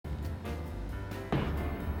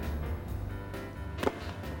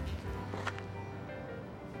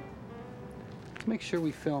To make sure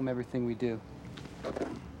we film everything we do.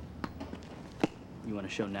 You want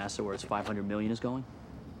to show NASA where its 500 million is going?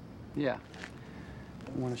 Yeah.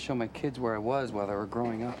 I want to show my kids where I was while they were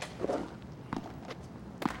growing up.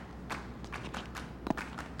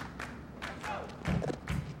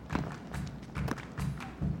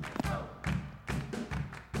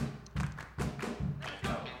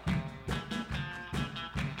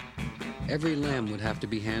 Every LEM would have to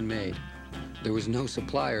be handmade. There was no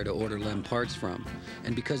supplier to order LEM parts from,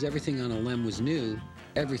 and because everything on a LEM was new,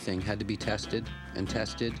 everything had to be tested and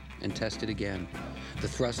tested and tested again. The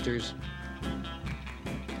thrusters,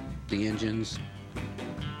 the engines,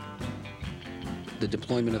 the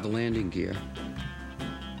deployment of the landing gear.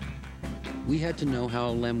 We had to know how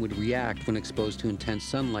a LEM would react when exposed to intense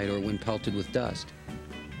sunlight or when pelted with dust.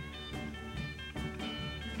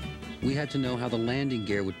 We had to know how the landing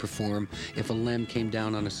gear would perform if a LEM came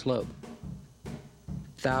down on a slope.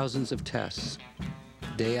 Thousands of tests,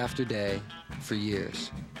 day after day, for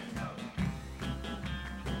years.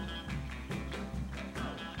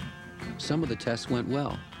 Some of the tests went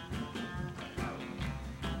well,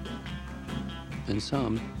 and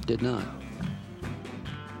some did not.